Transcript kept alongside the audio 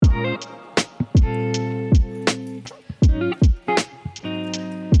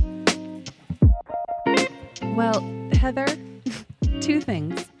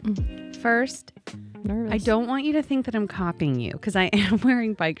first, Nervous. I don't want you to think that I'm copying you because I am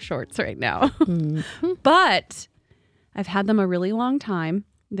wearing bike shorts right now. Mm-hmm. But I've had them a really long time.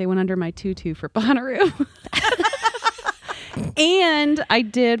 They went under my tutu for Bonnaroo. And I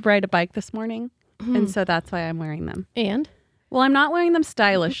did ride a bike this morning. And so that's why I'm wearing them. And? Well, I'm not wearing them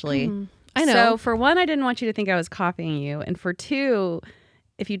stylishly. I know. So for one, I didn't want you to think I was copying you. And for two,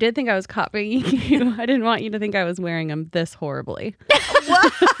 if you did think I was copying you, I didn't want you to think I was wearing them this horribly.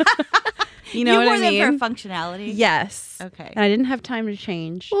 You know what I mean? You wore them for functionality? Yes. Okay. And I didn't have time to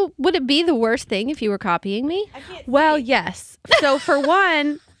change. Well, would it be the worst thing if you were copying me? Well, yes. So for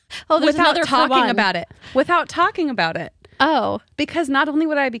one, Oh, there's without another for talking one. about it. Without talking about it. Oh. Because not only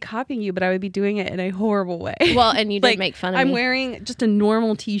would I be copying you, but I would be doing it in a horrible way. Well, and you did make fun of me. I'm wearing just a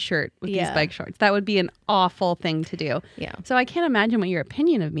normal t-shirt with these bike shorts. That would be an awful thing to do. Yeah. So I can't imagine what your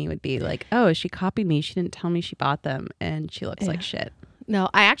opinion of me would be. Like, oh, she copied me. She didn't tell me she bought them. And she looks like shit. No,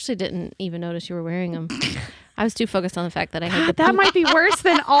 I actually didn't even notice you were wearing them. I was too focused on the fact that I had That might be worse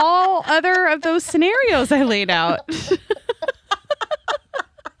than all other of those scenarios I laid out.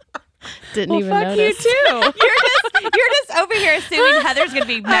 Didn't even fuck notice. you too. You're just over here assuming Heather's going to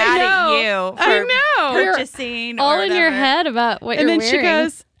be mad at you for I know. purchasing All or in your whatever. head about what And you're then wearing. she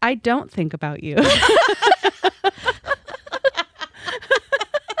goes, I don't think about you.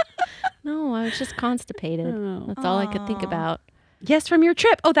 No, I was just constipated. Oh. That's all I could think about. Yes, from your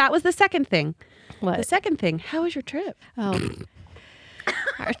trip. Oh, that was the second thing. What? The second thing. How was your trip? Oh. Those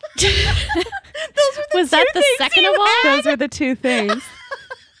were the Was that two the things second you of all? had? Those are the two things.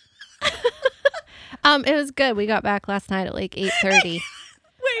 It was good. We got back last night at like 8:30.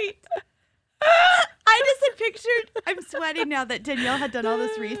 Wait. I just had pictured, I'm sweating now that Danielle had done all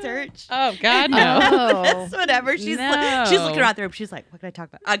this research. Oh, God, no. Oh. Whatever. She's No. she's looking around the room. She's like, what can I talk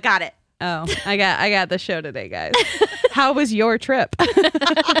about? I got it. Oh, I got the show today, guys. How was your trip?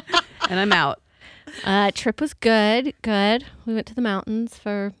 And I'm out. Trip was good. Good. We went to the mountains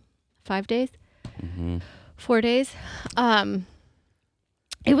for 5 days. 4 days.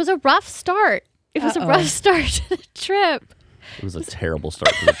 It was a rough start. It was a rough start to the trip. It was a terrible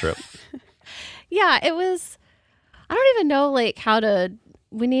start to the trip. Yeah, it was. I don't even know like how to.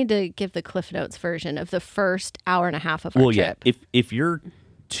 We need to give the Cliff Notes version of the first hour and a half of our Well, trip. yeah. If you're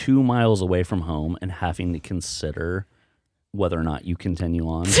 2 miles away from home and having to consider whether or not you continue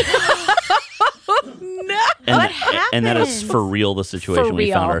on, and that is for real the situation For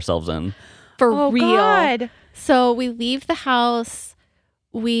we found real. ourselves in. For real. God. So we leave the house.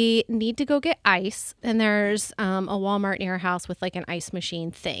 We need to go get ice, and there's a Walmart near our house with like an ice machine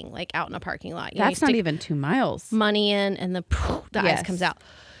thing, like out in a parking lot. You know, you That's not stick even 2 miles. money in, and the ice Yes. comes out.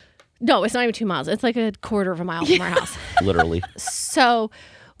 No, it's not even 2 miles. It's like a quarter of a mile from our house. Literally. So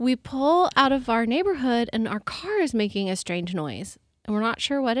we pull out of our neighborhood, and our car is making a strange noise, and we're not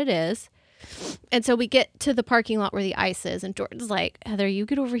sure what it is. And so we get to the parking lot where the ice is, and Jordan's like, Heather, you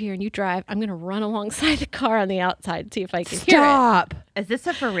get over here and you drive. I'm going to run alongside the car on the outside and see if I can hear it. Stop. Is this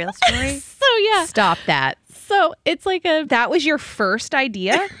a for real story? So yeah. Stop that. So it's like a That was your first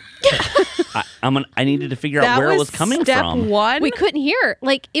idea? I needed to figure out That where it was coming step from. one? we couldn't hear.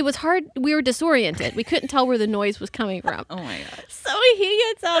 Like it was hard. We were disoriented. We couldn't tell where the noise was coming from. Oh my God. So he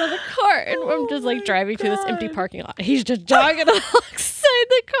gets out of the car, and I'm just like driving through this empty parking lot. He's just jogging alongside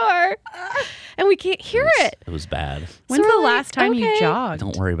the car, and we can't hear it. It was bad. When's So the we're like, last time you okay. jogged?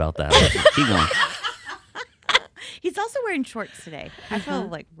 Don't worry about that. Keep going. He's also wearing shorts today. I feel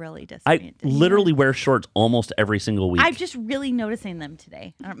like really I disoriented. literally wear shorts almost every single week. I'm just really noticing them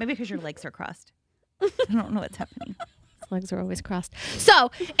today. I don't, maybe because your legs are crossed. I don't know what's happening. His legs are always crossed.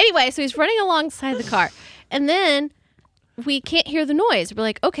 So anyway, so he's running alongside the car, and then we can't hear the noise. We're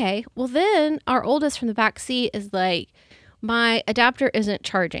like, okay. Well, then our oldest from the back seat is like, my adapter isn't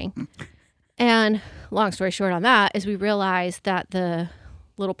charging. And long story short on that is we realized that the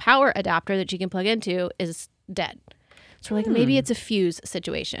little power adapter that you can plug into is dead. So we're like, maybe it's a fuse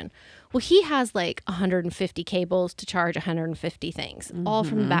situation. Well, he has like 150 cables to charge 150 things, all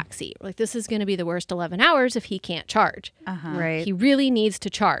from the back seat. We're like, this is going to be the worst 11 hours if he can't charge. Right. He really needs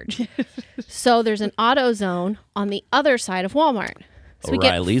to charge. So there's an auto zone on the other side of Walmart. So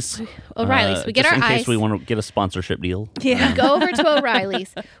O'Reilly's. O'Reilly's. We get just our in case ice. we want to get a sponsorship deal. We go over to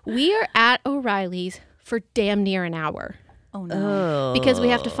O'Reilly's. We are at O'Reilly's for damn near an hour. Oh no. Because we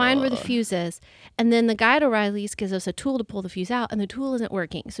have to find where the fuse is. And then the guy at O'Reilly's gives us a tool to pull the fuse out, and the tool isn't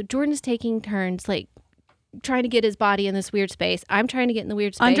working. So Jordan's taking turns, like, trying to get his body in this weird space. I'm trying to get in the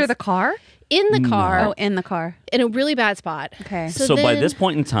weird space. Under the car? In the car. Oh, in the car. In a really bad spot. Okay. So by then- this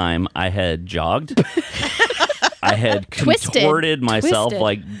point in time, I had jogged. I had contorted myself, Twisted.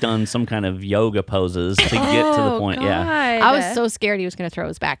 like done some kind of yoga poses to get to the point. Yeah. I was so scared he was going to throw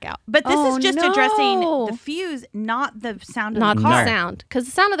his back out. But this Oh, is just no. addressing the fuse, not the sound of Not the the car. sound. Because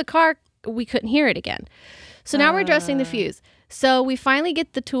the sound of the car, we couldn't hear it again. So now we're addressing the fuse. So we finally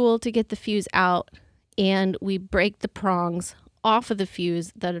get the tool to get the fuse out, and we break the prongs off of the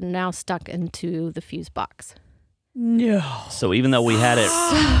fuse that are now stuck into the fuse box. No. So even though we had it,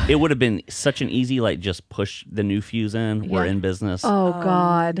 it would have been such an easy, like, just push the new fuse in. We're in business. Oh,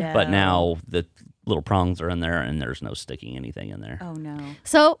 God. No. But now the little prongs are in there, and there's no sticking anything in there. Oh no.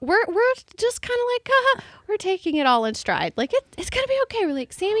 So we're just kind of like, we're taking it all in stride. Like, it's going to be okay. We're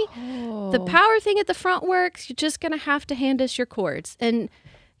like, Sammy, the power thing at the front works. You're just going to have to hand us your cords. And,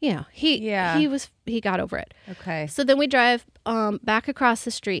 you know, he got over it. Okay. So then we drive back across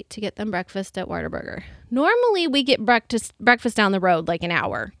the street to get them breakfast at Whataburger. Normally we get breakfast down the road like an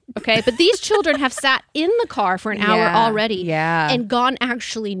hour, okay? But these children have sat in the car for an hour already and gone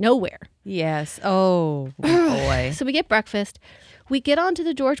actually nowhere. Yes. Oh, boy. So we get breakfast. We get onto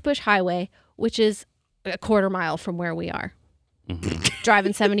the George Bush Highway, which is a quarter mile from where we are.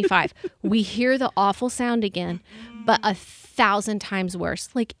 Driving 75. We hear the awful sound again, but 1,000 times worse.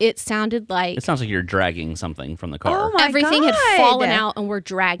 Like, it sounded like It sounds like you're dragging something from the car. Oh, my everything God. had fallen out and we're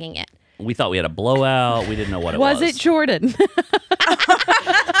dragging it. We thought we had a blowout. We didn't know what it was. Was it Jordan?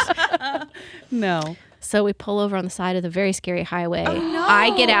 No. So we pull over on the side of the very scary highway. Oh, no.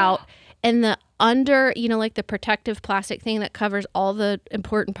 I get out, and the like the protective plastic thing that covers all the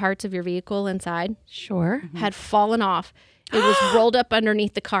important parts of your vehicle inside Sure. had fallen off. It was rolled up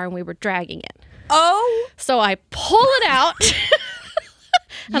underneath the car, and we were dragging it. Oh. So I pull it out,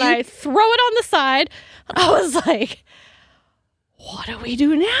 and I throw it on the side. I was like, what do we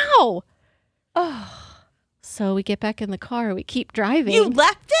do now? Oh. So we get back in the car. We keep driving. You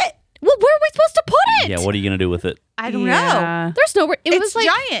left it? Well, where are we supposed to put it? Yeah, what are you going to do with it? I don't know. There's nowhere. It It's was like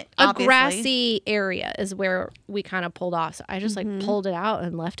giant, a obviously. grassy area is where we kind of pulled off. So I just like pulled it out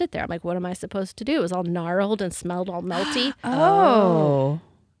and left it there. I'm like, what am I supposed to do? It was all gnarled and smelled all melty. Oh.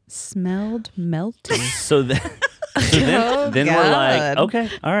 Smelled melty. So then, then we're like, okay,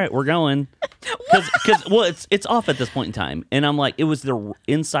 all right, we're going. Because well, it's off at this point in time, and I'm like, it was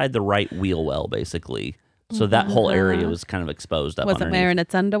inside the right wheel well, basically. So that whole area was kind of exposed up. Wasn't underneath. wearing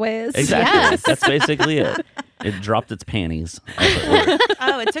its underwears. Exactly. Yes. That's basically it. It dropped its panties. As it were.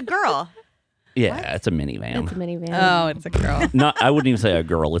 Oh, it's a girl. Yeah, it's a minivan. It's a minivan. Oh, it's a girl. Not. I wouldn't even say a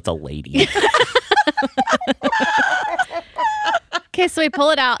girl. It's a lady. Okay, so we pull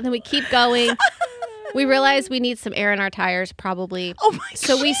it out and then we keep going. We realize we need some air in our tires, probably. Oh my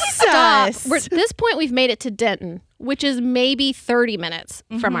So we Jesus. stop. At this point, we've made it to Denton, which is maybe 30 minutes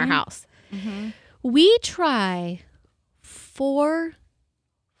from our house. We try 4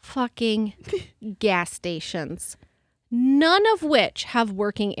 fucking gas stations, none of which have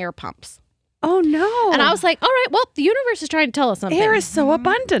working air pumps. Oh, no. And I was like, all right, well, the universe is trying to tell us something. air is so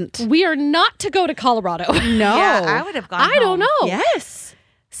abundant. We are not to go to Colorado. No. Yeah, I would have gone I don't home. know. Yes.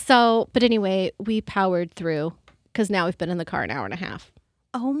 So, but anyway, we powered through because now we've been in the car an hour and a half.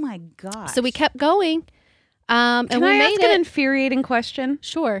 Oh my God. So we kept going. And Can we I made ask it. an infuriating question?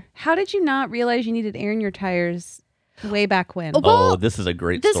 Sure. How did you not realize you needed air in your tires way back when? Well, Oh, this is a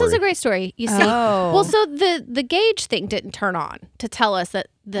great This story. is a great story. You see, Oh. well, so the gauge thing didn't turn on to tell us that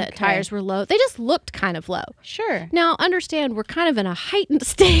the tires were low. They just looked kind of low. Sure. Now, understand, we're kind of in a heightened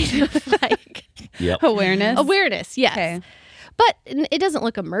state of like Yep. Awareness. awareness. Yes, Okay. but it doesn't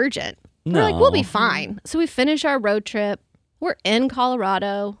look emergent. We're like, we'll be No. fine. So we finish our road trip. We're in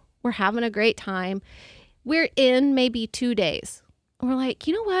Colorado. We're having a great time. We're in maybe 2 days. We're like,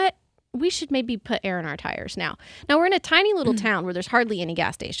 you know what? We should maybe put air in our tires now. Now, we're in a tiny little town where there's hardly any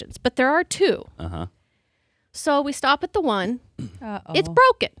gas stations, but there are 2. Uh-huh. So we stop at the one. Uh-oh. It's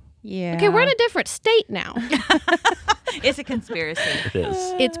broken. Yeah. Okay, we're in a different state now. It's a conspiracy. It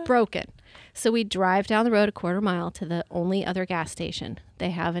is. It's broken. So we drive down the road a quarter mile to the only other gas station.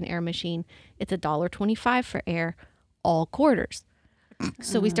 They have an air machine. It's $1.25 for air, all quarters.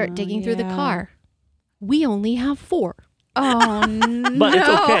 So we start digging through the car. We only have 4. Oh, no. But it's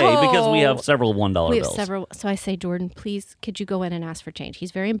okay because we have several $1 We have bills. several. So I say, Jordan, please, could you go in and ask for change?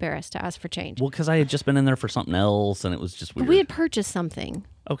 He's very embarrassed to ask for change. Well, because I had just been in there for something else, and it was just weird. We had purchased something.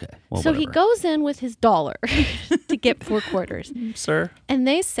 Okay. Well, So he whatever. goes in with his dollar to get 4 quarters. Sir. And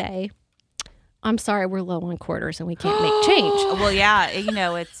they say, I'm sorry, we're low on quarters and we can't make change. Well, yeah, you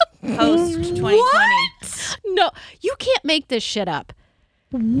know, it's post 2020. No, you can't make this shit up.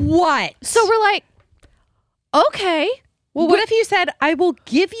 What? So we're like, okay. Well, what if you said, I will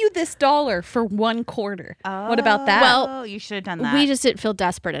give you this $1 for 1/4? What about that? Well, you should have done that. We just didn't feel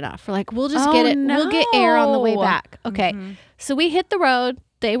desperate enough. We're like, we'll just get it. We'll get air on the way back. Okay. So we hit the road.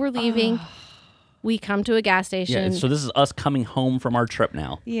 They were leaving. We come to a gas station. Yeah, so this is us coming home from our trip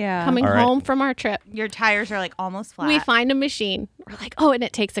now. Yeah. Coming home from our trip. Your tires are like almost flat. We find a machine. We're like, and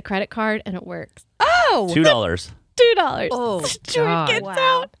it takes a credit card and it works. Oh! $2. $2. Oh, Stuart God. gets Wow.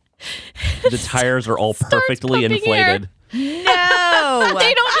 out. The tires are all perfectly pumping inflated. No.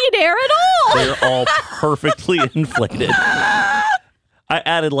 They don't need air at all. They're all perfectly inflated. I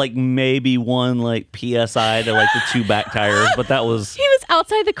added like maybe one like PSI to like the 2 back tires, but that was... He was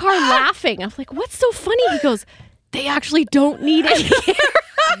outside the car laughing. I was like, what's so funny? He goes, they actually don't need any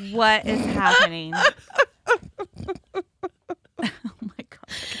air. What is happening? Oh my god.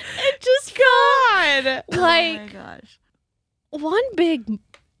 It just got Oh like my gosh. one big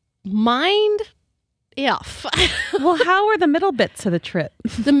mind F. Well, how were the middle bits of the trip?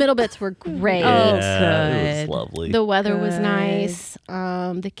 The middle bits were great. Oh, Yeah, it good. was lovely. The weather was Good. nice.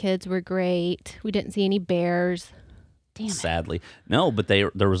 The kids were great. We didn't see any bears. Damn it. Sadly. No, but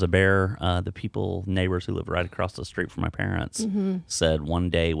there was a bear. The neighbors who lived right across the street from my parents said one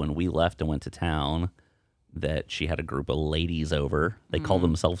day when we left and went to town that she had a group of ladies over. They call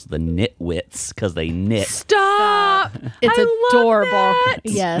themselves the Knitwits because they knit. Stop! It's I love adorable. that.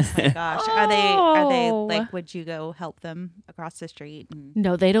 Yes. Oh my gosh. Are they Oh. like, would you go help them across the street? And...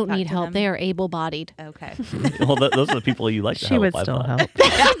 No, they don't Talk need to help. them. They are able-bodied. Okay. Well, those are the people you like to She help. would I still thought. help.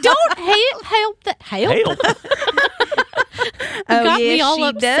 I don't help that. Help? Help. Got me all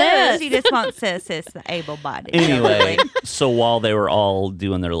upset. She just wants to assist the able-bodied. Anyway, so while they were all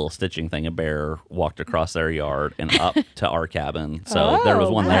doing their little stitching thing, a bear walked across their yard and up to our cabin. So there was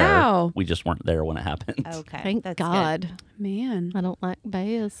one wow. there. We just weren't there when it happened. Okay. Thank that's God. Man. I don't like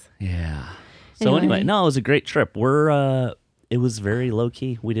bears. Yeah. So anyway, no, it was a great trip. It was very low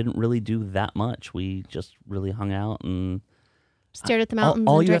key. We didn't really do that much. We just really hung out and Stared at the mountains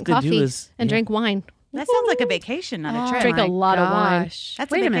all and you drank have to do coffee is- and yeah. drank wine. That sounds like a vacation, not a trip. Drink a lot of wine. That's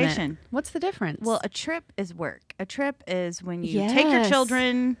Wait a a minute. vacation. What's the difference? Well, a trip is work. A trip is when you take your Yes.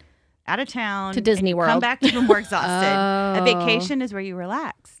 children out of town To Disney and you World. come back even more exhausted. A Oh. vacation is where you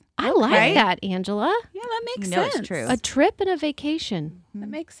relax. I like Right? that, Angela. yeah, that makes You know sense. it's true. A trip and a vacation. That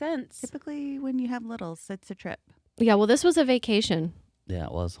makes sense. Typically, when you have littles, it's a trip. Yeah, well, this was a vacation. yeah,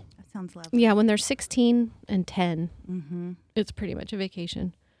 it was. That sounds lovely. Yeah, when they're 16 and 10, Mm-hmm. it's pretty much a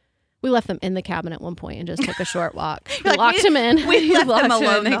vacation. We left them in the cabin at one point and just took a short walk. You're like, Locked them in. We left them locked them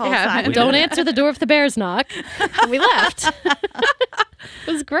alone in the the whole cabin. time. Don't answer the door if the bears knock. And we left.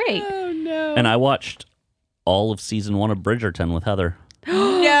 It was great. Oh, no. And I watched all of season 1 of Bridgerton with Heather.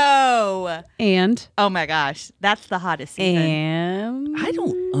 No. And? Oh my gosh, that's the hottest season. And? I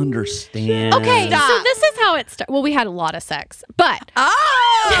don't understand. Okay, Stop. so this is how it started. Well, we had a lot of sex, but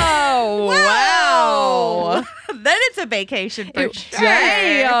Oh wow! Then it's a vacation for sure.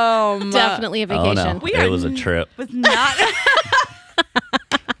 Damn. definitely a Oh, vacation. no. We It are was a trip. Was not. It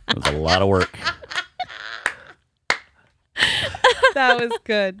was a lot of work. That was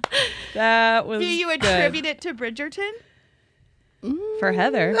good. That was Do you good. attribute it to Bridgerton? For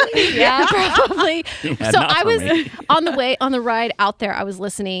Heather. Yeah, probably. Yeah, So not I for was me. on the ride out there. I was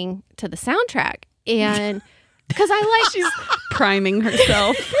listening to the soundtrack, and because I like, She's priming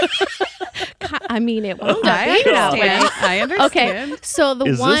herself. I mean, it wound up I being that understand. way. I understand. Okay, so the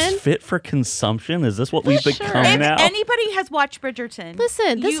Is one. this fit for consumption? Is this what we've become If now? anybody has watched Bridgerton,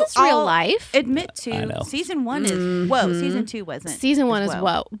 Listen, this you is real all life. Admit I know. to season 1 is whoa. Season 2 wasn't. Season 1 is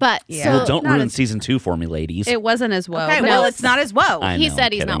whoa, but Yeah. so Well, don't Not ruin as- season 2 for me, ladies. It wasn't as well. Okay, but well, it it's not as whoa. I he know, said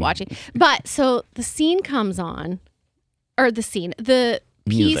I'm he's not kidding. watching. But so the scene comes on, or the piece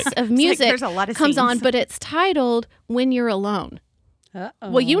Music. of music there's a lot of comes on, scenes. but it's titled "When You're Alone."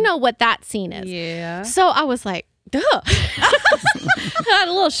 Uh-oh. Well, you know what that scene is. Yeah. So I was like, duh. I had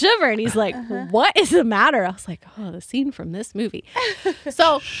a little shiver, and he's like, what is the matter? I was like, oh, the scene from this movie.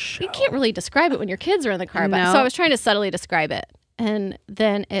 So you can't really describe it when your kids are in the car. But No. so I was trying to subtly describe it. And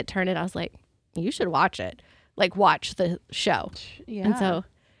then it turned it. I was like, you should watch it. Like, watch the show. Yeah. And so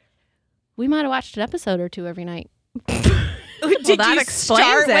we might have watched an episode or two every night. Did that you explains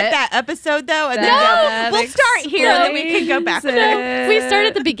start with it. that episode though? And That then we'll start here, and then we can go back. explains We started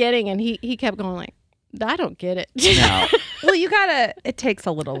at the beginning, and he kept going like, I don't get it. Now, Well, you gotta. It takes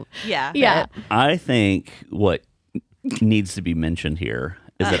a little. Yeah. Yeah. I think what needs to be mentioned here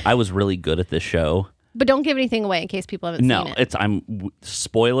is that I was really good at this show. But don't give anything away in case people haven't No, seen it.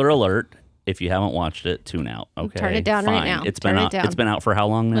 spoiler alert. If you haven't watched it, tune out. Okay, Turn it down right fine. now. It's Turn been it out. down. It's been out for how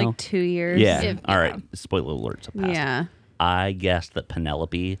long now? Like 2 years. yeah. If- All right. Spoiler alerts. Passed. Yeah. I guessed that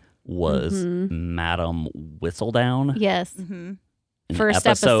Penelope was Madam Whistledown. Yes. In First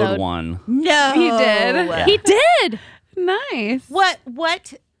episode episode. 1. No. He did. Yeah. He did. Nice.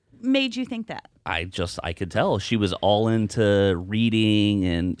 What made you think that? I could tell she was all into reading,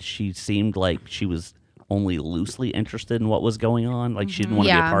 and she seemed like she was only loosely interested in what was going on. Like she didn't want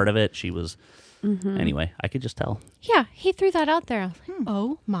to be a Yeah. part of it. She was anyway. I could just tell. Yeah, he threw that out there. I was like,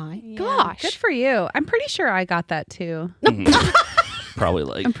 oh my gosh. Good for you. I'm pretty sure I got that too. Probably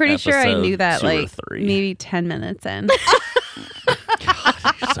like I'm pretty sure I knew that 2 or like 3. maybe 10 minutes in.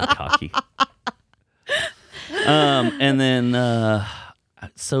 So cocky. And then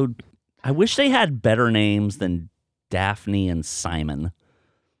so I wish they had better names than Daphne and Simon.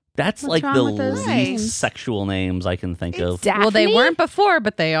 That's What's like the wrong with those least names? sexual names I can think of. Daphne? Well, they weren't before,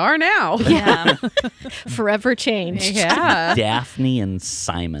 but they are now. Yeah. Forever changed. Yeah. Daphne and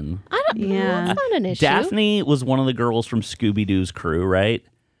Simon. I don't know. Yeah. That's not an issue. Daphne was one of the girls from Scooby-Doo's crew, right?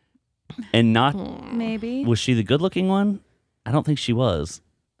 And not Maybe. was she the good-looking one? I don't think she was.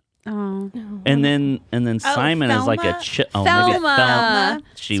 Oh. And then Simon is like a Thelma? maybe Thelma. Thelma.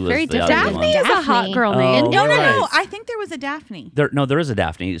 She was very the different. other Daphne one. is a hot girl name. Oh, No, you're no, no. right. I think there was a Daphne. There is a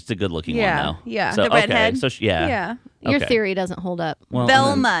Daphne. It's the good-looking Yeah, one, though. yeah. So, The redhead? Okay, so yeah. Yeah. Your Okay. theory doesn't hold up. Well, and then-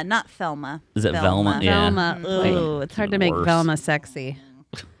 Velma, not Thelma. Is it Velma? Yeah. Velma. Ooh, it's hard to make Worse. Velma sexy.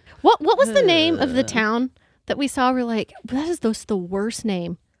 What was the name of the town that we saw? We're like, that is the worst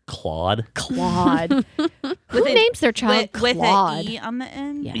name. Claude. Claude. Who names their child With Claude? an E on the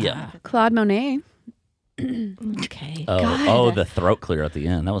end? Yeah. Claude Monet. Okay. Oh, God. the throat clear at the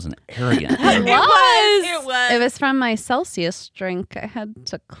end. That was an arrogant. It was. It was from my Celsius drink. I had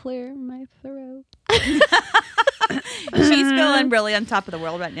to clear my throat. She's feeling really on top of the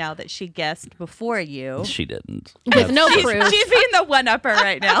world right now that she guessed before you. She didn't. With no proof. She's being the one-upper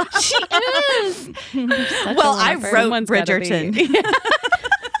right now. She is. Well, I wrote Someone's gotta be. Bridgerton.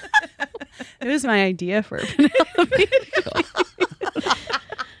 It was my idea for Penelope.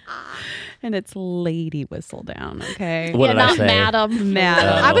 And it's Lady Whistledown, okay? What yeah, did I not say? Madam.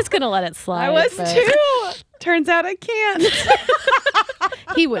 Madam. I was gonna let it slide. I was but too. Turns out I can't.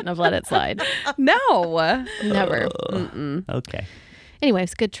 He wouldn't have let it slide. No. Never. Okay.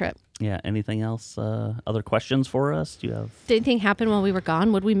 Anyways, good trip. Yeah. Anything else? Other questions for us? Do you have? Did anything happen while we were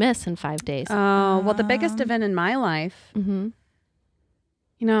gone? What did we miss in 5 days? Oh, well, the biggest event in my life, you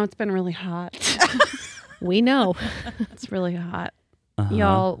know, it's been really hot. We know. It's really hot. Uh-huh.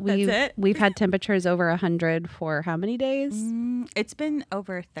 Y'all, That's it? we've had temperatures over 100 for how many days? It's been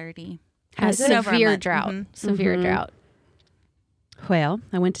over 30. Has It's it? been over a Severe month. drought. Mhm. Severe drought. Well,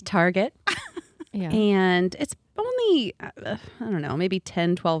 I went to Target Yeah. and it's only, I don't know, maybe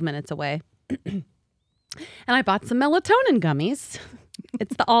 10, 12 minutes away. And I bought some melatonin gummies.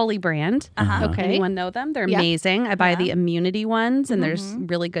 It's the Ollie brand. Okay. Anyone know them? They're Yeah. amazing. I buy Yeah. the immunity ones, and there's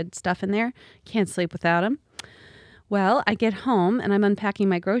really good stuff in there. Can't sleep without them. Well, I get home and I'm unpacking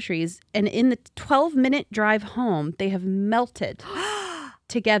my groceries, and in the 12-minute drive home, they have melted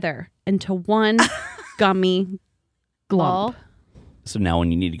together into one gummy glump. So now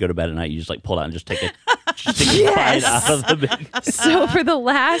when you need to go to bed at night, you just like pull it out and just take a bite out of the big. So for the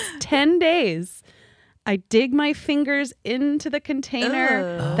last 10 days, I dig my fingers into the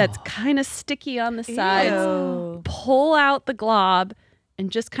container that's kind of sticky on the sides, Ew. pull out the glob,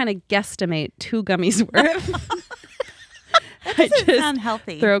 and just kind of guesstimate 2 gummies worth. I Doesn't just sound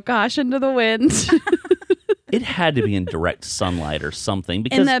healthy. throw caution to the wind. It had to be in direct sunlight or something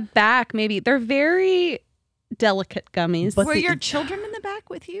because In the back, maybe. They're very delicate gummies. But Were the- your children in the back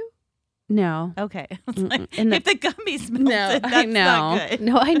with you? No. Okay. I was like, In the- if the gummies melted, No, that's I know. not good.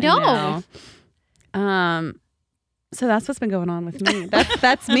 No, I know. No. So that's what's been going on with me.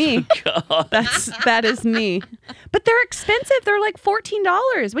 That's me. God. That is me. But they're expensive. They're like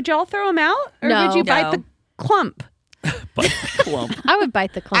 $14. Would y'all throw them out, or No. would you bite No. the clump? But clump. I would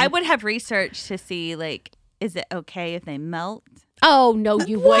bite the clump. I would have researched to see, like, is it okay if they melt? Oh, no,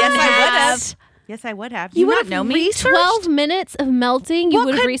 you wouldn't Yes, I would have. have. Yes, I would have. You You would not have know me? researched? 12 minutes of melting, you What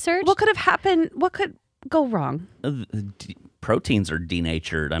would have could- researched? What could have happened? What could go wrong? Proteins are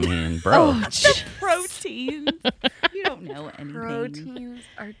denatured. I mean, bro. Protein. You don't know anything.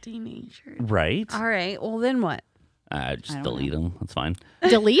 are denatured. Right? All right. Well, then what? Just don't delete them. That's fine.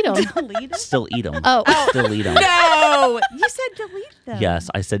 Delete them. Still eat them. Oh. Still eat them. No, you said delete them. Yes,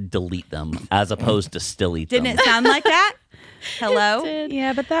 I said delete them as opposed to still eat Didn't them. it sound like that? Hello?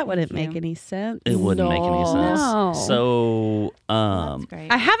 Yeah, but that wouldn't Thank make you. any sense. It wouldn't make any sense. No. So, That's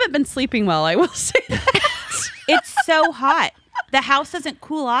great. I haven't been sleeping well, I will say that. It's so hot. The house doesn't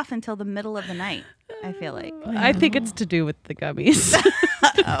cool off until the middle of the night. I feel like. I think it's to do with the gummies.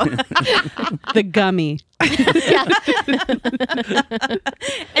 The gummy.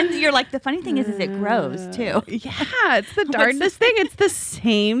 And you're like, the funny thing is it grows too. Yeah, it's the darndest thing. It's the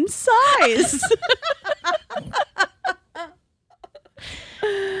same size.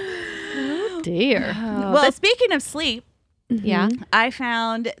 Oh dear. Well, speaking of sleep, Yeah. I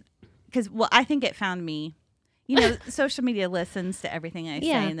found, I think it found me. You know, social media listens to everything I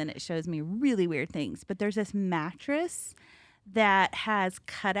say, and then it shows me really weird things. But there's this mattress that has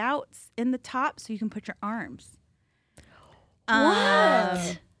cutouts in the top so you can put your arms.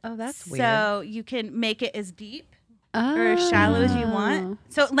 What? Oh, that's weird. So you can make it as deep or as shallow as you want.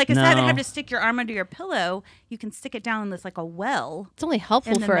 So, like, instead of having to stick your arm under your pillow, you can stick it down in this, like, a well. It's only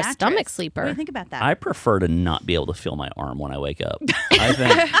helpful in the for a mattress. stomach sleeper. What do you think about that? I prefer to not be able to feel my arm when I wake up. I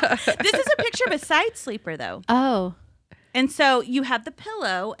think This is a picture of a side sleeper, though. Oh. And so you have the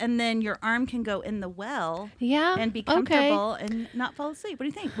pillow, and then your arm can go in the well Yeah. and be Okay. comfortable and not fall asleep. What do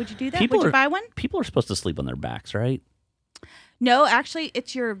you think? Would you do that? People Would you are- buy one? people are supposed to sleep on their backs, right? No, actually,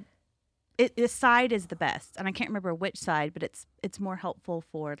 it's the side is the best, and I can't remember which side, but it's more helpful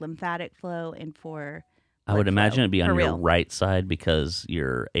for lymphatic flow and for. I would blood imagine flow, it'd be on for your real. right side because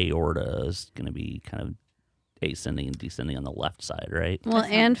your aorta is going to be kind of ascending and descending on the left side, right? Well,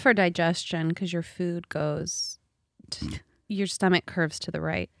 and for digestion, because your food goes, your stomach curves to the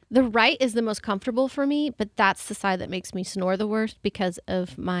right. The right is the most comfortable for me, but that's the side that makes me snore the worst because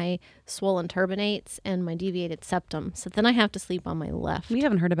of my swollen turbinates and my deviated septum. So then I have to sleep on my left. We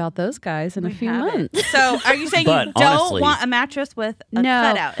haven't heard about those guys in a few haven't. months. So, are you saying you But don't honestly- want a mattress with a No,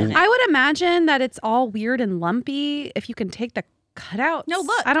 cutout in it? I would imagine that it's all weird and lumpy. If you can take the cutouts. No,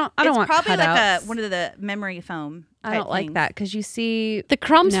 look. I don't It's want probably cutouts. like one of the memory foam. I don't type like things. that because you see The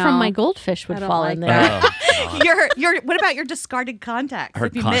crumbs No, from my goldfish would I don't fall like in there. that. Oh, God. Your what about your discarded contacts? Her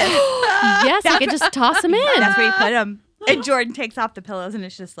If you con- miss, Yes, I could just toss them in. that's where you put them. And Jordan takes off the pillows, and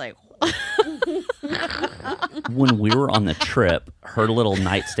it's just like. When we were on the trip, her little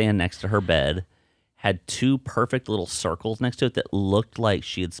nightstand next to her bed had two perfect little circles next to it that looked like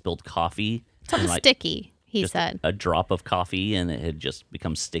she had spilled coffee. Something and, like, sticky, he just said. a drop of coffee, and it had just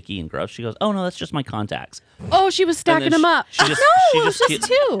become sticky and gross. She goes, "Oh no, that's just my contacts." Oh, she was And stacking then them up. She just, No, she it was just just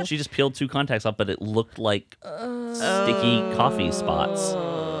peeled- two. She just peeled two contacts off, but it looked like sticky coffee spots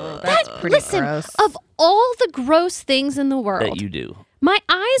That's pretty Listen, gross. of all the gross things in the that world, you do. my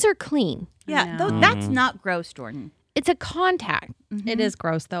eyes are clean. Yeah, know. that's not gross, Jordan. It's a contact. It is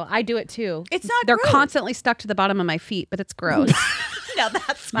gross though. I do it too. It's not They're gross. constantly stuck to the bottom of my feet, but it's gross. No,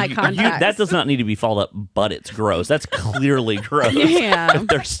 that's My You- contacts. that does not need to be followed up, but it's gross. That's clearly gross. Yeah. If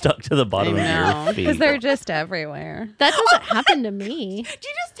they're stuck to the bottom of your feet. Because they're just everywhere. That doesn't happen to me. Do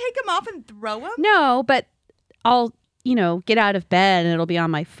you just take them off and throw them? No, but I'll, get out of bed and it'll be on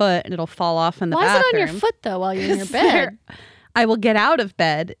my foot and it'll fall off in the Why is bathroom. it on your foot though while you're in your 'Cause bed? I will get out of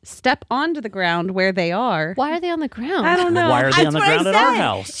bed, step onto the ground where they are. Why are they on the ground? I don't know. Why are they on the That's what I ground at our said.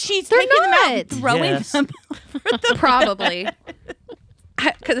 house? She's They're taking them out and not. throwing Yes. them. Probably.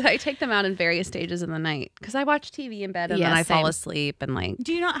 Because I take them out in various stages of the night. Because I watch TV in bed and Yeah, then I fall same. asleep and like.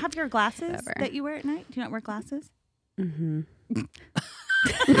 Do you not have your glasses Whatever. that you wear at night? Do you not wear glasses?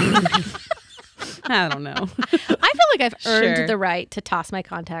 I don't know. I feel like I've earned Sure. the right to toss my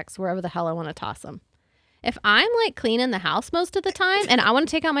contacts wherever the hell I want to toss them. If I'm like cleaning the house most of the time and I want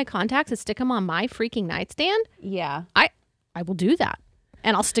to take out my contacts and stick them on my freaking nightstand, Yeah. I will do that.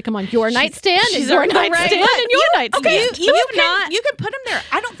 And I'll stick them on your nightstand and she's your on the right nightstand one. and your nightstand. Okay, you not- can put them there.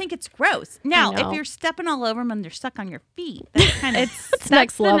 I don't think it's gross. Now, know. if you're stepping all over them and they're stuck on your feet, that's kind of It's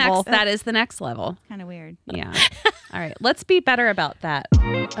next level. That is the next level. kind of weird. Yeah. All right. Let's be better about that.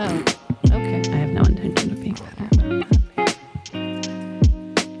 Oh, okay. I have no intention of being better about that.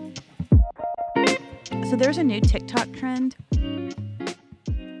 So there's a new TikTok trend.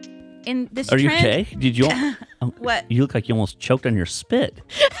 In this Are you trend, okay? Did you? What? You look like you almost choked on your spit.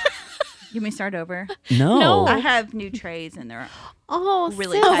 You may start over. No. No. I have new trays and they're Oh,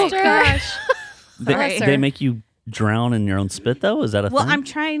 Really sister. tight. They, Sorry. they make you drown in your own spit, though? Is that a well. thing? I'm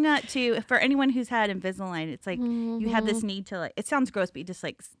trying not to. For anyone who's had Invisalign, it's like you have this need to like. It sounds gross, but you just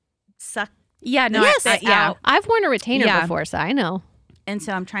like suck. Yeah. No. Yes, I, yeah. out. I've worn a retainer Yeah. before, so I know. And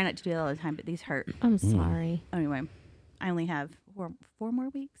so I'm trying not to do that all the time, but these hurt. I'm sorry. Anyway, I only have four more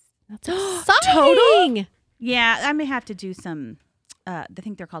weeks. That's exciting. Yeah, I may have to do some. I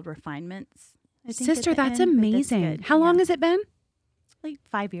think they're called refinements. I think, at Sister, the that's end, but amazing. good. How long Yeah. has it been? Like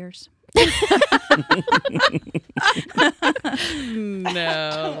 5 years.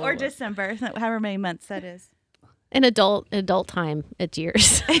 No. Or December, however many months that is. In adult time, it's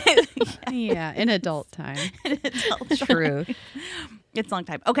years. Yeah. In adult time. Adult True. It's a long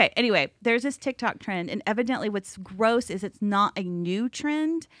time. Okay, anyway, there's this TikTok trend, and evidently what's gross is it's not a new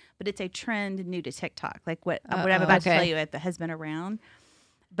trend, but it's a trend new to TikTok. Like what I'm about to tell you that has been around.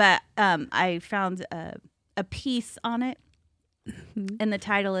 But I found a piece on it, and the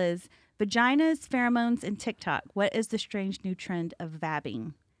title is Vaginas, Pheromones, and TikTok. What is the strange new trend of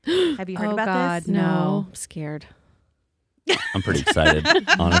vabbing? Have you heard about this? No. I'm scared. I'm pretty excited,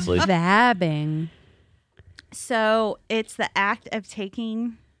 honestly. Vabbing. So it's the act of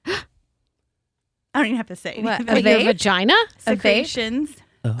taking... I don't even have to say What? anything. Your vagina? Secretions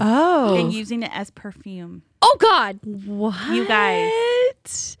Oh. and using it as perfume. Oh, God. What? You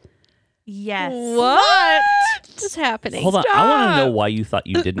guys. Yes. What is happening? Hold on. I want to know why you thought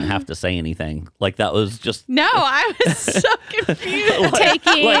you didn't have to say anything. Like that was just... No, I was so confused. like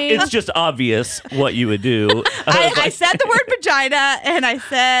it's just obvious what you would do. I said the word vagina, and I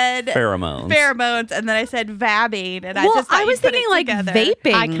said Pheromones. and then I said vabbing, and I Well, just thought I was you'd put thinking it like together.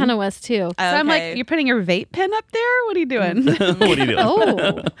 vaping. I kind of was too. So I'm like, Okay. you're putting your vape pen up there? What are you doing? What are you doing?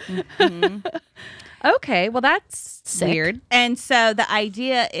 Oh. Okay, well, that's Sick. weird. And so the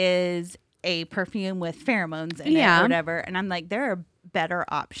idea is a perfume with pheromones in it or whatever. And I'm like, there are better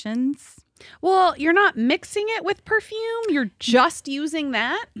options. Well, you're not mixing it with perfume. You're just using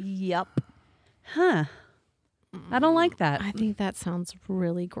that? Yep. Huh. I don't like that. I think that sounds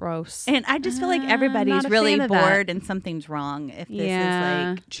really gross. And I just feel like I'm everybody's not a really fan of that. bored and something's wrong if this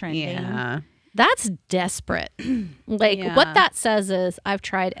is like trending. Yeah. That's desperate. Like, Yeah. what that says is, I've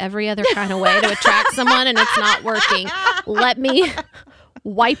tried every other kind of way to attract someone and it's not working. Let me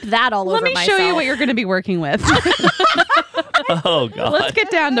wipe that all Let over me myself. show you what you're going to be working with. Oh, God. Let's get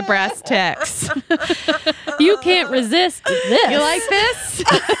down to brass tacks. You can't resist this. You like this?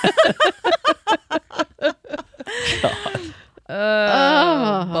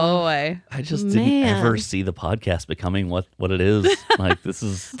 Oh, boy. I just Man. didn't ever see the podcast becoming what it is. Like, this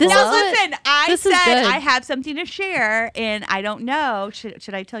is... This Now is listen, I this is said good. I have something to share and I don't know.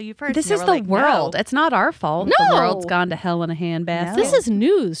 Should I tell you first? This And is they the were like, world. No. It's not our fault. No. The world's gone to hell in a handbasket. This is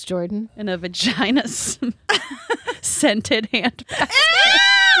news, Jordan. in a vagina scented handbag.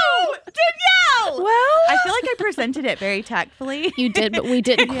 Ew! Danielle! Well, I feel like I presented it very tactfully. You did, but we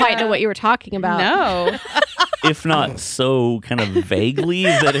didn't quite know what you were talking about. no. If not so kind of vaguely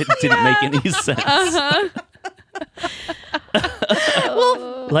that it didn't make any sense.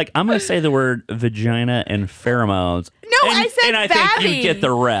 Well, Like, I'm going to say the word vagina and pheromones. No, I said And I think you get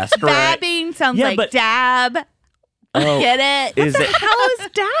the rest, right? Vabbing sounds Yeah, like but- dab. Oh, Get it? is it how is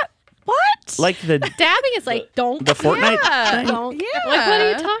that? What? like the Dabbing is like, don't. the Fortnite? Yeah. Don't. Yeah. Like, what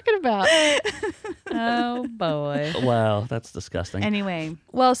are you talking about? Oh, boy. Wow, that's disgusting. Anyway.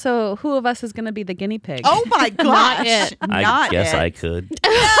 Well, so who of us is going to be the guinea pig? Oh my gosh. it. I Not guess it. I could.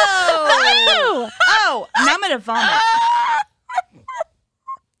 No. Oh, now I'm going to vomit.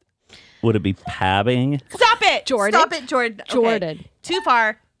 Would it be pabbing? Stop it. Jordan? Stop it, Jordan. Okay. Jordan. Too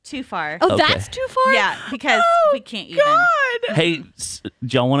far. Too far. Oh, Okay. that's too far? Yeah, because we can't even. Hey, do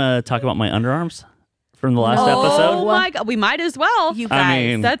y'all want to talk about my underarms from the last Oh, episode? my God. We might as well. You guys, I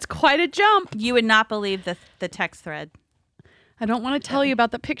mean- That's quite a jump. you would not believe the text thread. I don't want to tell you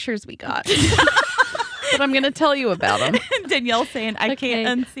about the pictures we got, but I'm going to tell you about them. Danielle saying, I Okay.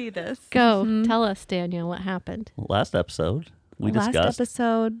 can't unsee this. Go. Tell us, Daniel, what happened. Last episode, we Last discussed.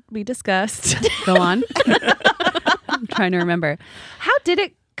 episode, we discussed. Go on. I'm trying to remember. How did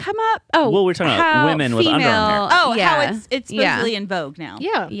it come up? Oh, Well, we're talking about how women with underarm hair. Oh, yeah. how it's supposedly in vogue now.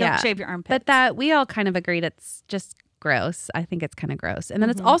 Yeah. Yeah. Don't shave your armpits. But that we all kind of agreed it's just gross. I think it's kind of gross. And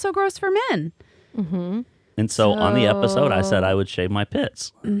then it's also gross for men. Mm-hmm. And so on the episode, I said So- I would shave my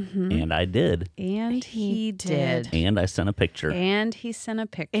pits. And I did. And he did. And I sent a picture. And he sent a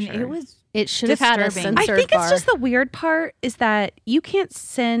picture. and it was It should have had a Disturbing. censored I think bar. it's just the weird part is that you can't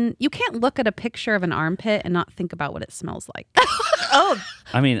look at a picture of an armpit and not think about what it smells like.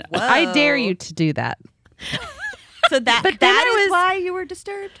 I mean, I dare you to do that. so that But then that I is was- why you were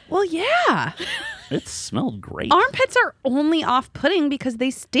disturbed. Well, yeah. it smelled great. Armpits are only off-putting because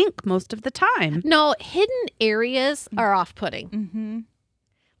they stink most of the time. No, hidden areas are off-putting. Mm-hmm.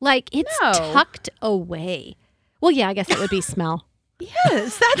 Like, it's No. tucked away. Well, yeah, I guess it would be smell.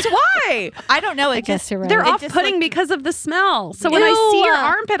 Yes, that's why. I don't know. It I guess just you're right. They're It just, off-putting like- because of the smell. So when I see your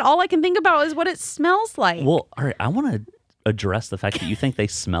armpit, all I can think about is what it smells like. Well, all right, I want to address the fact that you think they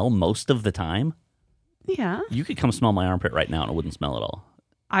smell most of the time. Yeah. You could come smell my armpit right now and it wouldn't smell at all.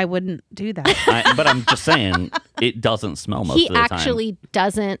 I wouldn't do that. But I'm just saying, it doesn't smell most He of the time. actually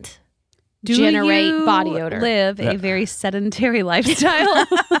doesn't generate body odor. Live a very sedentary lifestyle.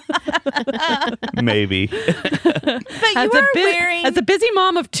 Maybe. But you are wearing. As a busy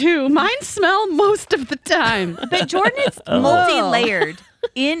mom of 2, mine smell most of the time. But Jordan is multi-layered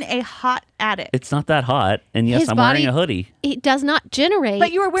in a hot attic. It's not that hot. And yes, His I'm body- wearing a hoodie. It does not generate.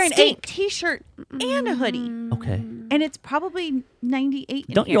 But you were wearing stink. a t-shirt and a hoodie. Okay. And it's probably 98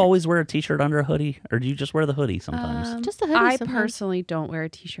 in Don't here. you always wear a t-shirt under a hoodie? Or do you just wear the hoodie sometimes? Just a hoodie. I sometimes. personally don't wear a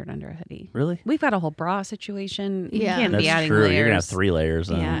t-shirt under a hoodie. Really? We've got a whole bra situation. You Yeah. can't That's be adding true. layers. You're going to have 3 layers.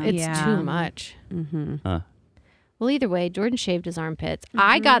 Yeah, it's Yeah. too much. Huh. Well, either way, Jordan shaved his armpits.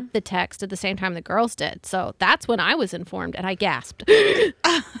 I got the text at the same time the girls did, so that's when I was informed, and I gasped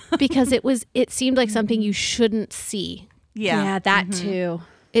because it seemed like something you shouldn't see. Yeah. that too.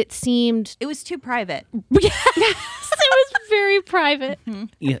 It seemed It was too private. yes, it was very private.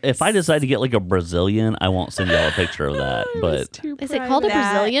 Yeah, if I decide to get like a Brazilian, I won't send y'all a picture of that. But Is it called a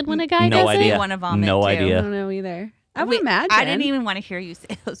That- Brazilian when a guy no does idea. it? Want to vomit, No too. I idea. don't know either. I would Wait, imagine. I didn't even want to hear you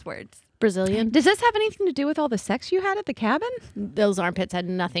say those words. Brazilian. Does this have anything to do with all the sex you had at the cabin? Those armpits had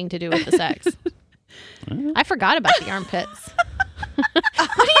nothing to do with the sex. I forgot about the armpits. What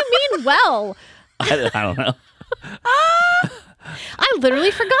do you mean, well? I don't know. I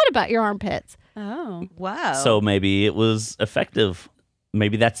literally forgot about your armpits. Oh. Wow. So maybe it was effective.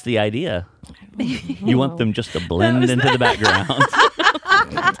 Maybe that's the idea. You want them just to blend into the background.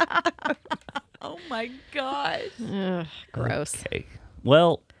 oh my gosh. Ugh, gross. Okay.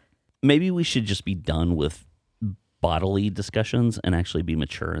 Well, maybe we should just be done with bodily discussions and actually be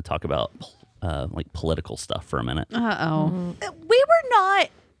mature and talk about like political stuff for a minute. Uh-oh. We were not.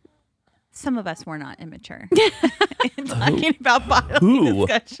 Some of us were not immature in talking about bodily Who?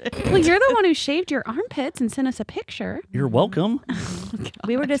 discussion. Well, you're the one who shaved your armpits and sent us a picture. You're welcome.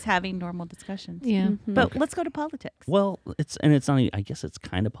 We were just having normal discussions. Yeah. But let's go to politics. Well, it's not. I guess it's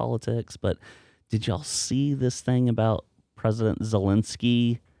kind of politics, but did y'all see this thing about President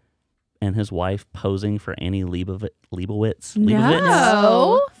Zelensky and his wife posing for Annie Leibovitz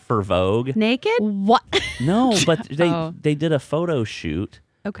No. for Vogue? Naked? What? No, but Oh. they did a photo shoot,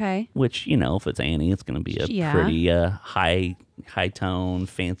 Okay. which if it's Annie, it's going to be a Yeah. pretty high tone,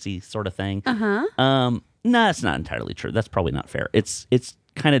 fancy sort of thing. Uh-huh. No, it's not entirely true. That's probably not fair. It's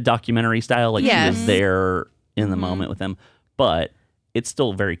kind of documentary style, like she Yes. was there in the moment with them, but it's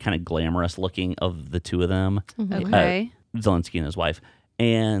still very kind of glamorous looking of the two of them, Okay. Zelensky and his wife.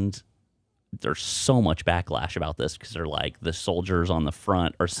 And there's so much backlash about this because they're like the soldiers on the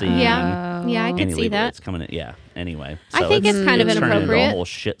front are seeing Yeah. Yeah, I could Annie see that. Leibovitz coming in. Yeah. Anyway, I think it's kind of turning into a inappropriate. whole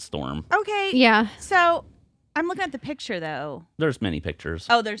shitstorm. Okay. Yeah. So I'm looking at the picture though. There's many pictures.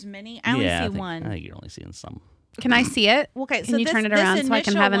 Oh, there's many. I only see one. I think you're only seeing some, Can I see it? Okay, Can you turn it around so I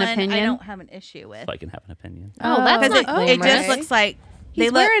can have an opinion? I don't have an issue with. so I can have an opinion. Oh, that's Because not it glamorous. just looks like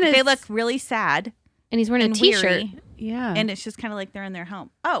He's wearing they his- look really sad And he's wearing a and t-shirt. weary, Yeah. and it's just kind of like they're in their home.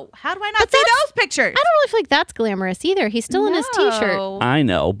 Oh, how do I not see those pictures? I don't really feel like that's glamorous either. He's still in his t-shirt. No. I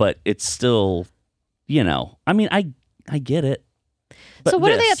know, but it's still, I mean, I get it. But So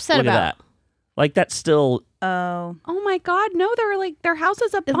what are they this, upset look at about? that. Like that's still Oh, Oh my God! No, they're like their house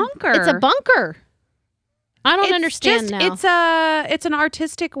is a bunker. It's a bunker. I don't It's understand just, now. It's an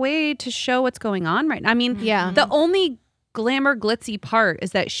artistic way to show what's going on right now. I mean, Yeah. The only glamour glitzy part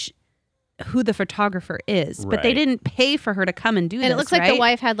is that who the photographer is, but they Right. didn't pay for her to come and do this. And it looks like the right?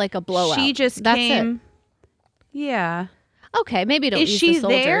 wife had like a blowout. She just That's came. Yeah. it. Okay, maybe don't Is use she the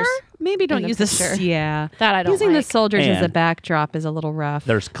soldiers. there? Maybe don't the use the picture. Yeah. That I don't Using the like. soldiers as a And- backdrop is a little rough.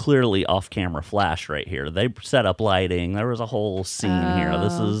 there's clearly off-camera flash right here. They set up lighting. There was a whole scene here.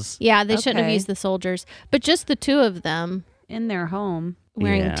 This is Yeah, they shouldn't have Okay. used the soldiers. But just the two of them In their home.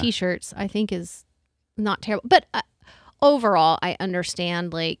 wearing Yeah. t-shirts, I think is not terrible. But overall, I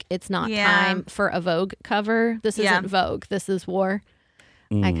understand like it's not Yeah. time for a Vogue cover. This Yeah. isn't Vogue. This is war.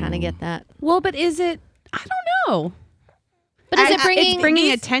 I kind of get that. Well, but is it? I don't know. But is it I- bringing? It's bringing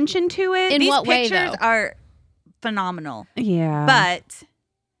these- attention to it. In these what way, pictures though? are phenomenal. Yeah. But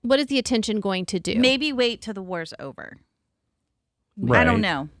what is the attention going to do? maybe wait till the war's over. I Right. don't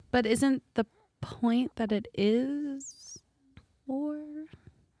know. But isn't the point that it is war?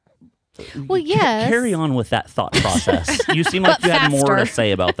 Well, yes. Carry on with that thought process. You seem like But you had more to faster.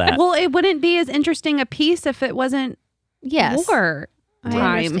 say about that. Well, it wouldn't be as interesting a piece if it wasn't Yes. war I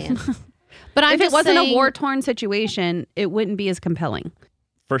time. understand. But I'm if it just wasn't saying, a war-torn situation, it wouldn't be as compelling.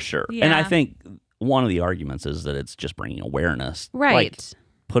 For sure. And I Yeah. think one of the arguments is that it's just bringing awareness. Right. Like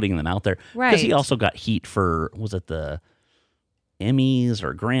putting them out there. Because he Right. also got heat for, was it the Emmys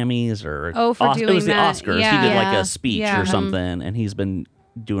or Grammys or Oh, for it doing was the that. Oscars. Yeah. He did like Yeah. a speech Yeah. or something, and he's been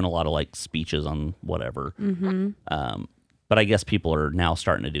doing a lot of like speeches on whatever. Mm-hmm. But I guess people are now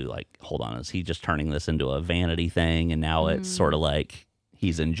starting to do like, hold on, is he just turning this into a vanity thing? And now it's sort of like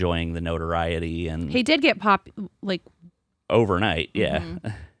he's enjoying the notoriety and He did get overnight. Yeah.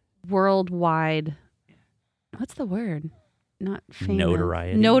 Worldwide. What's the word? Not famous.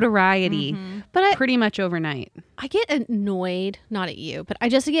 Notoriety. But Pretty much overnight. I get annoyed, not at you, but I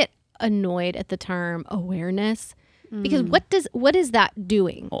just get annoyed at the term awareness. Because what is that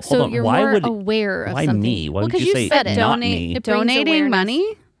doing? Well, so on. you're Why more would- aware of why something. me? Why would because you say said it. not me? It brings Donating awareness.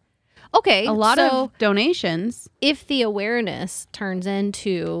 money. Okay, A lot so of donations. if the awareness turns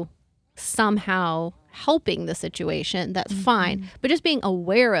into somehow helping the situation, that's fine. But just being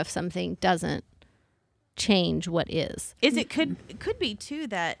aware of something doesn't change what is. It could be too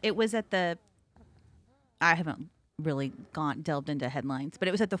that it was at the. I haven't really delved into headlines, but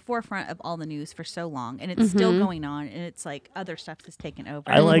it was at the forefront of all the news for so long, and it's still going on, and it's like other stuff has taken over.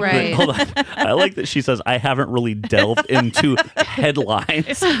 I like Right. that. Hold on. I like that she says I haven't really delved into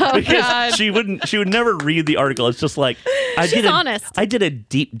headlines because she would never read the article. It's just like She's honest. I did a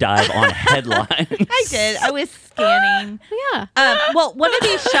deep dive on headlines. I did. I was scanning. Yeah. Well, one of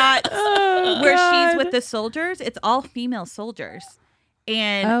these shots where she's with the soldiers, it's all female soldiers.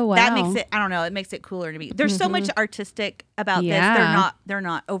 And that makes it, I don't know, it makes it cooler to me. There's so much artistic about this. They're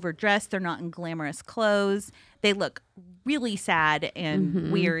not overdressed. They're not in glamorous clothes. They look really sad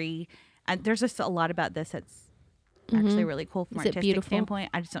and weary. And there's just a lot about this that's actually really cool from an artistic beautiful? standpoint.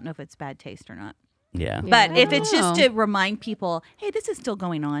 I just don't know if it's bad taste or not. Yeah. But if it's just to remind people, hey, this is still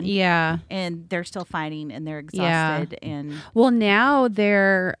going on. Yeah. And they're still fighting and they're exhausted. And Well, now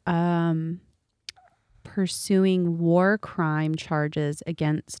they're pursuing war crime charges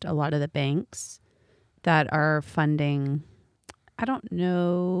against a lot of the banks that are funding, I don't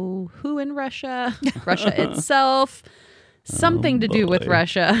know who in Russia, Russia itself, something to do with boy.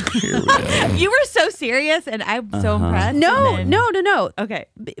 Russia. Here we go. you were so serious and I'm so impressed. No. Okay.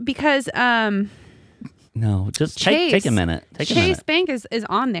 Because No, just Chase, take a minute. Take a Chase minute. Bank is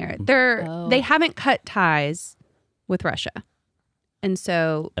on there. They haven't cut ties with Russia. And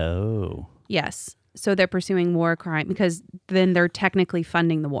so, Oh. yes. So they're pursuing war crime because then they're technically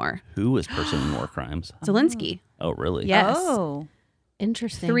funding the war. Who is pursuing war crimes? Zelensky. Oh, really? Yes. Oh.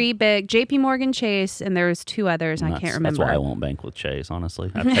 Interesting. 3 big, JP Morgan Chase, and there's 2 others. I can't remember. That's why I won't bank with Chase, honestly.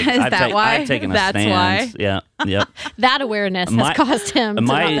 Is that why? I've taken a That's stance. why? Yeah. Yep. That awareness has caused him to not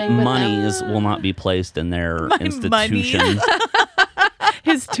My bank with them. monies will not be placed in their My institutions.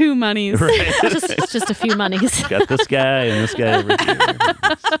 His 2 monies. Right. just a few monies. Got this guy and this guy over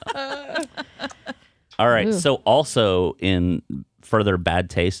here. All right. Ooh. So also in further bad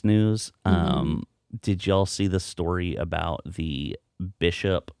taste news, did y'all see the story about the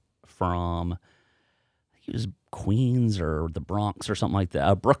bishop from, I think it was Queens or the Bronx or something like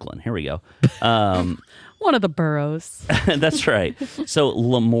that? Brooklyn. Here we go. One of the boroughs. That's right. So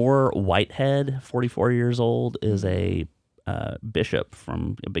Lamore Whitehead, 44 years old, is a bishop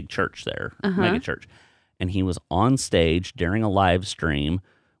from a big church there, mega church. And he was on stage during a live stream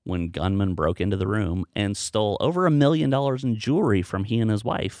when gunmen broke into the room and stole over $1 million in jewelry from he and his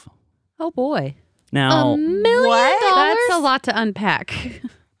wife. Oh, boy. Now, $1 million? That's a lot to unpack.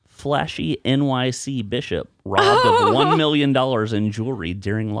 flashy NYC bishop robbed of $1 million in jewelry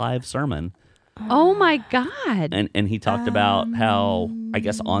during live sermon. Oh, my God. And he talked about how, I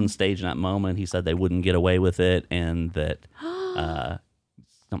guess on stage in that moment, he said they wouldn't get away with it and that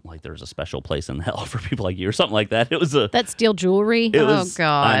something like there's a special place in hell for people like you or something like that. It was a... That steal jewelry. It was,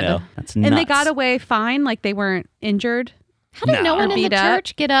 God. I know. That's nuts. And they got away fine? Like they weren't injured? How did no Or one in the beat up?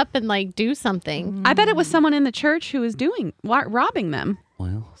 church get up and like do something? I bet it was someone in the church who was robbing them.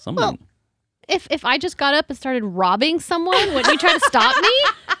 Well, someone... If I just got up and started robbing someone, would you try to stop me?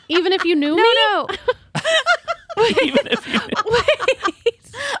 Even if you knew me? No. even if you...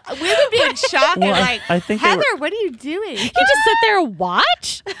 We would be in shock and Well, like, I think they Heather, were- what are you doing? You just sit there and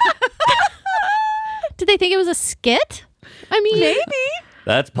watch? Did they think it was a skit? I mean, maybe.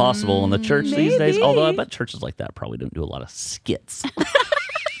 That's possible in the church these days. Maybe. Although I bet churches like that probably don't do a lot of skits.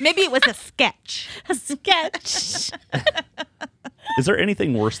 Maybe it was a sketch. A sketch. Is there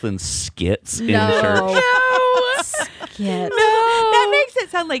anything worse than skits in No. church? Skit. That makes it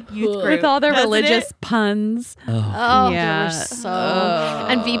sound like youth group. With all their doesn't religious it? puns. Oh, Yeah. they were so.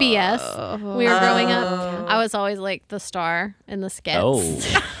 And VBS, we were growing up. I was always like the star in the skits. Oh,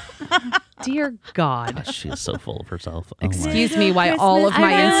 Dear God. she is so full of herself. Oh my. Excuse me while all of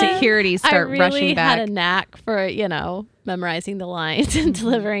my I really- insecurities start I really rushing back. had a knack for, memorizing the lines and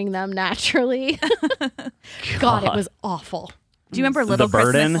delivering them naturally. God, it was awful. Do you remember Little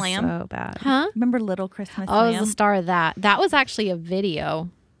Burden? Christmas Lamb? So bad. Huh? Remember Little Christmas I was Lamb? the star of that. That was actually a video.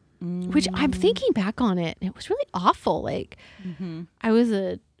 which I'm thinking back on it, and it was really awful. Like, I was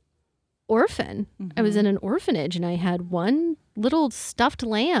a orphan. I was in an orphanage, and I had one little stuffed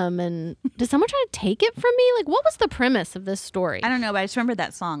lamb. And did someone try to take it from me? Like, what was the premise of this story? I don't know, but I just remember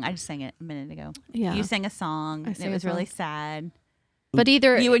that song. I just sang it a minute ago. Yeah. You sang a song, and it was really sad. But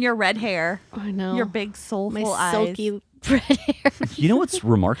either You and your red hair. I know Your big soulful my eyes. silky red hair. You know what's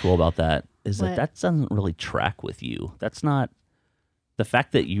remarkable about that is What? that doesn't really track with you. That's not the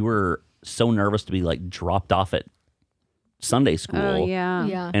fact that you were so nervous to be like dropped off at Sunday school Oh, yeah.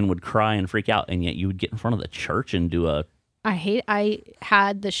 Yeah. and would cry and freak out, and yet you would get in front of the church and do a I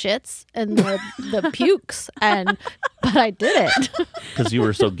had the shits and the pukes, but I did it. because you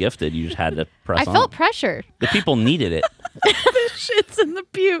were so gifted. You just had to press I on. felt pressure. The people needed it. Shits and the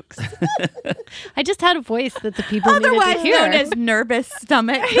pukes. I just had a voice that the people needed to Otherwise hear. known as nervous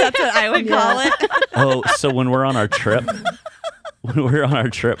stomach. That's what I would call it. Oh, so when we're on our trip,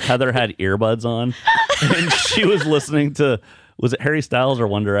 Heather had earbuds on, and she was listening to, was it Harry Styles or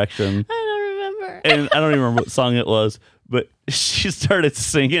One Direction? I don't remember. And I don't even remember what song it was, but she started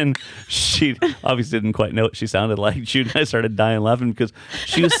singing. She obviously didn't quite know what she sounded like. Jude and I started dying laughing because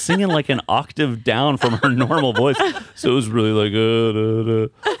she was singing like an octave down from her normal voice. So it was really like,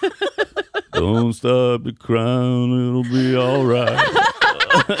 don't stop the crying, it'll be all right.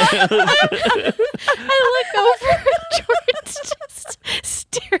 I look over and Jordan's just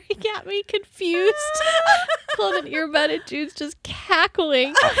staring at me confused. Claude an earbud and Jude's just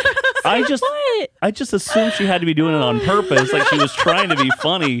cackling. I just What? I just assumed she had to be doing it on purpose, like she was trying to be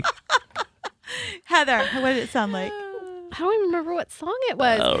funny. Heather, what did it sound like? I don't even remember what song it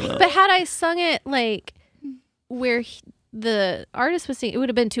was. I don't know. But had I sung it like where the artist was singing, it would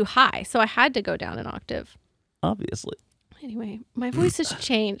have been too high. So I had to go down an octave. Obviously. Anyway, my voice has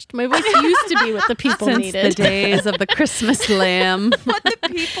changed. My voice used to be what the people Since needed. the days of the Christmas lamb. What the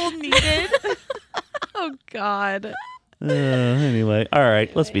people needed. Oh, God. Anyway, all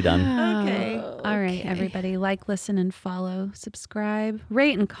right, let's be done. Okay. All right, everybody. Like, listen, and follow. Subscribe.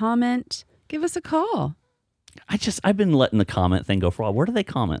 Rate and comment. Give us a call I've been letting the comment thing go for a while. Where do they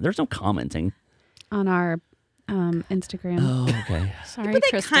comment? There's no commenting. on our Instagram. Oh, okay. Sorry, But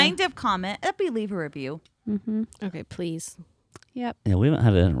they Krista. kind of comment. That'd be leave a review. Okay, please. Yep. Yeah, we haven't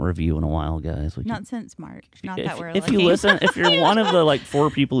had a review in a while, guys. We Not since March. Not if, that we're if you looking. listen, if you're one of the like 4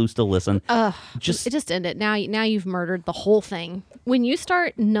 people who still listen, Just end it. Now you've murdered the whole thing. When you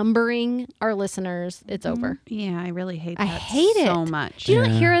start numbering our listeners, it's over. Yeah, I really hate that I hate so it. much. Do you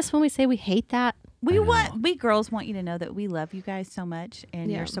not hear us when we say we hate that? We girls want you to know that we love you guys so much, and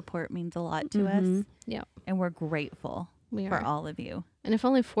Yeah. your support means a lot to us, Yeah, and we're grateful we for are. all of you. And if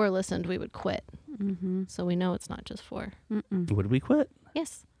only 4 listened, we would quit. So we know it's not just 4. would we quit?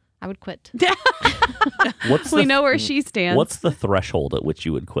 Yes, I would quit. What's We the, know where she stands. What's the threshold at which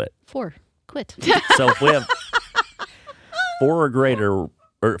you would quit? 4, quit. So if we have 4 or greater,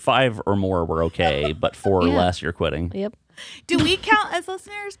 or 5 or more, we're okay, but 4 or Yeah. less, you're quitting. Yep. Do we count as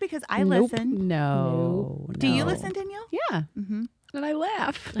listeners? Because I Nope. listen. No. Do you no. listen, Danielle? Yeah. And I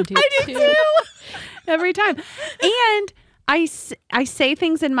laugh. I do too. Every time. And I say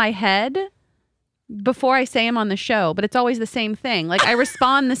things in my head before I say them on the show, but it's always the same thing. Like I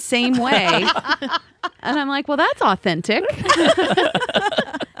respond the same way. And I'm like, well, that's authentic.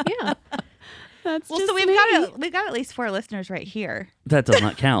 Yeah. That's Well, just so me. we've got at least 4 listeners right here. That does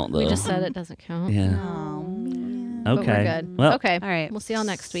not count, though. We just said it doesn't count. Yeah. Oh man. But Okay. we're good. Well, Okay. All right. We'll see y'all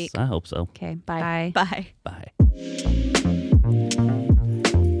next week. I hope so. Okay. Bye. Bye. Bye.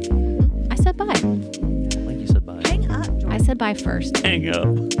 I said bye. I think you said bye. Hang up, Jordan. I said bye first. Hang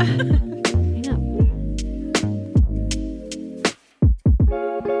up.